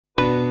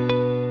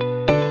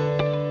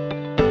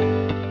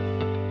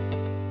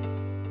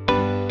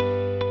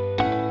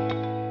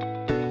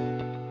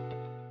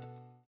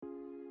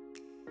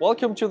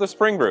Welcome to the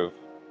Spring Groove.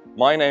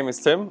 My name is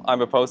Tim,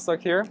 I'm a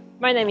postdoc here.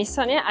 My name is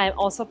Sonia, I'm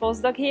also a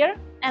postdoc here.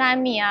 And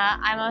I'm Mia,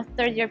 I'm a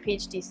third-year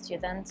PhD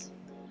student.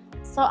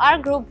 So our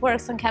group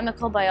works on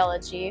chemical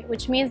biology,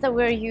 which means that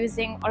we're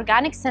using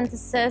organic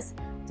synthesis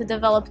to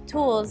develop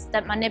tools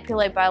that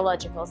manipulate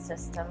biological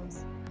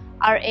systems.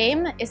 Our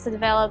aim is to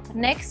develop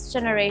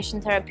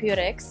next-generation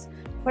therapeutics,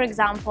 for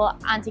example,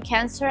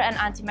 anti-cancer and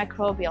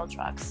antimicrobial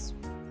drugs.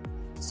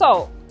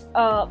 So,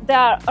 there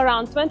are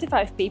around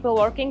 25 people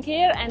working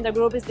here, and the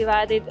group is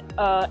divided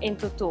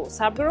into two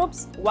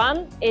subgroups.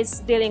 One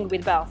is dealing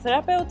with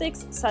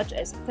biotherapeutics, such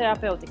as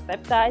therapeutic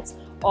peptides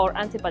or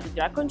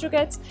antibody-drug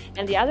conjugates,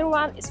 and the other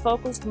one is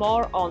focused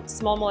more on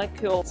small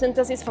molecule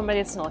synthesis for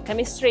medicinal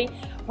chemistry,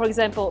 for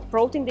example,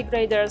 protein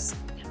degraders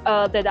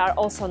that are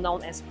also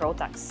known as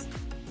PROTACs.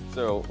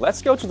 So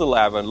let's go to the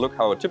lab and look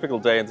how a typical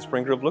day in the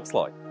Spring Groove looks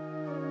like.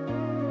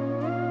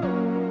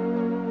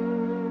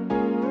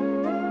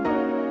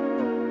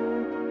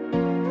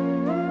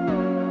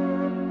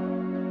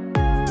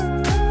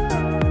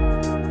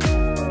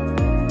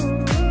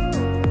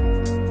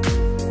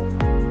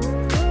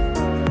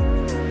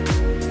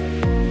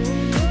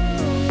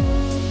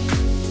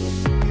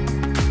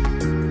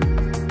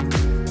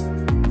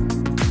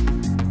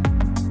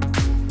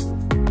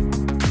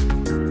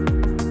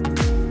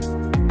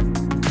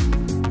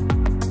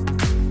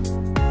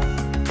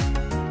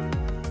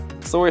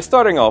 So we're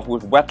starting off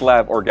with wet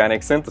lab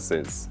organic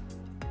synthesis.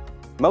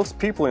 Most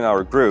people in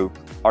our group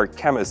are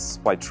chemists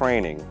by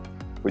training,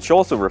 which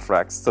also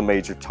reflects the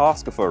major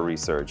task of our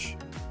research,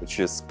 which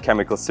is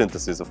chemical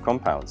synthesis of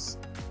compounds.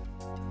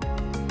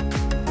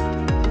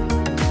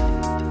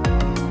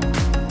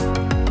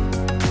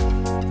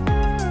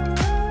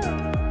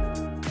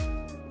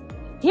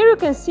 Here you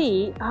can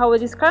see how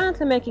it is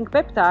currently making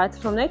peptides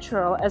from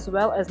natural as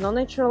well as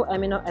non-natural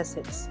amino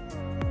acids.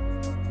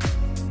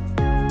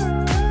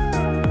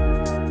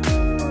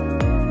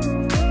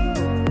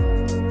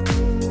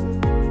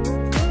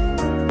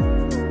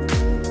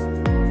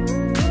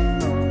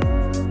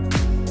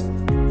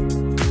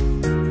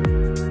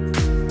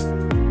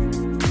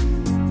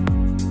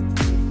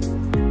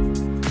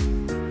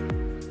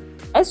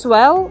 As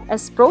well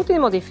as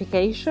protein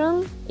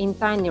modification in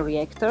tiny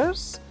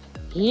reactors.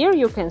 Here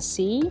you can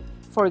see,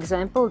 for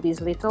example,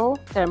 this little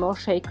thermal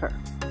shaker.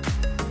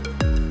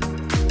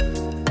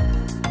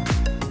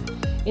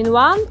 In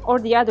one or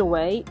the other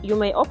way, you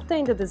may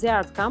obtain the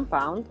desired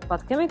compound,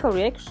 but chemical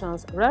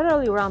reactions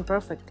rarely run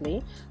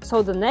perfectly,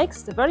 so the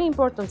next very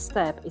important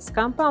step is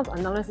compound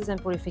analysis and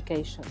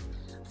purification.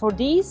 For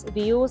these,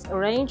 we use a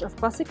range of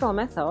classical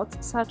methods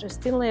such as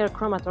thin layer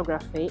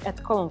chromatography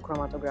and column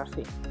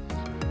chromatography.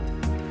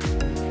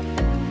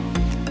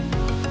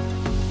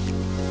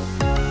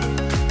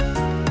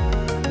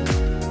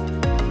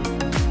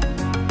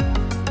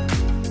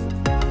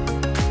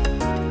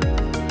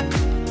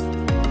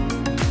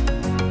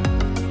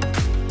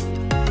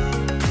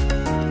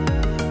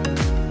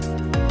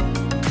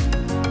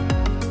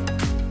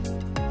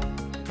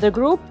 The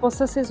group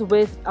possesses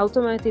with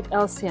automated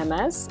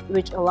LC-MS,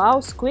 which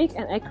allows quick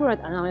and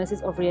accurate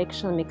analysis of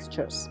reaction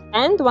mixtures.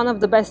 And one of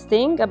the best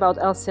things about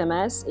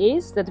LC-MS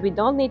is that we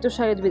don't need to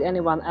share it with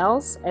anyone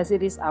else, as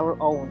it is our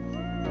own.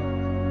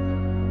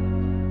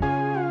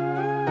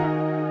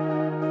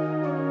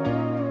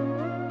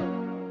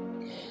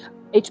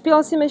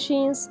 HPLC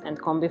machines and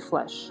Combi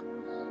Flash.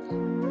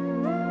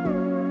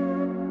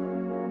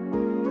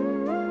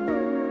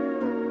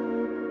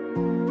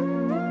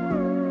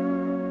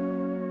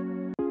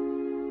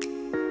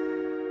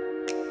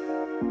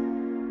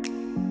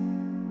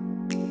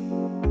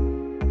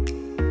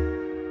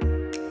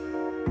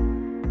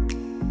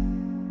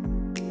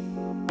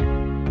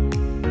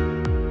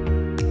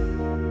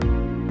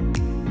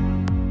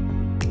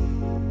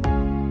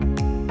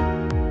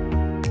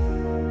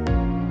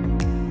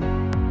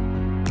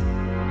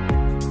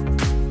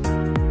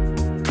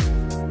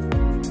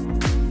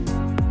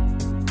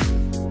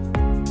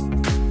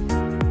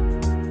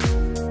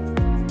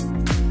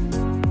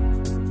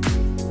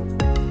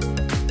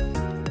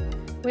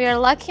 We are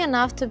lucky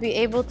enough to be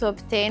able to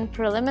obtain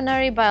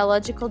preliminary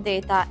biological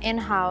data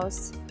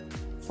in-house.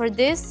 For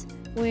this,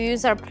 we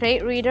use our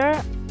plate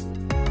reader,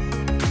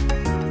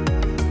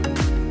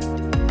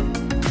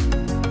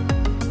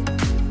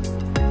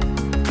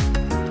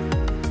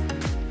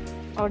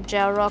 or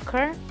gel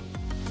rocker.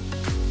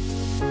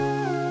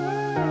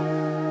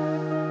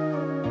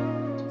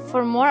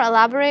 For more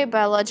elaborate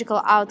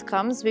biological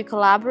outcomes, we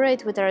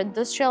collaborate with our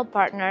industrial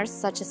partners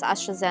such as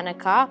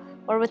AstraZeneca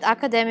or with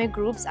academic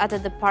groups at the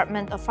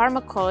Department of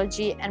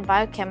Pharmacology and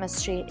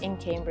Biochemistry in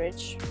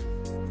Cambridge.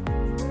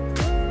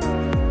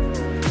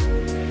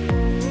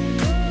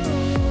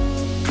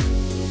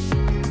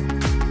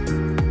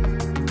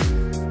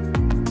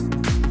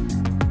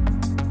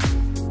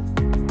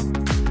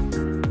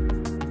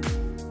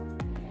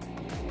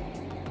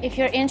 If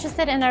you're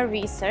interested in our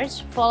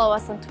research, follow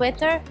us on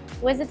Twitter,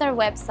 visit our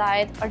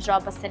website, or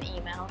drop us an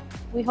email.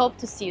 We hope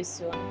to see you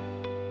soon.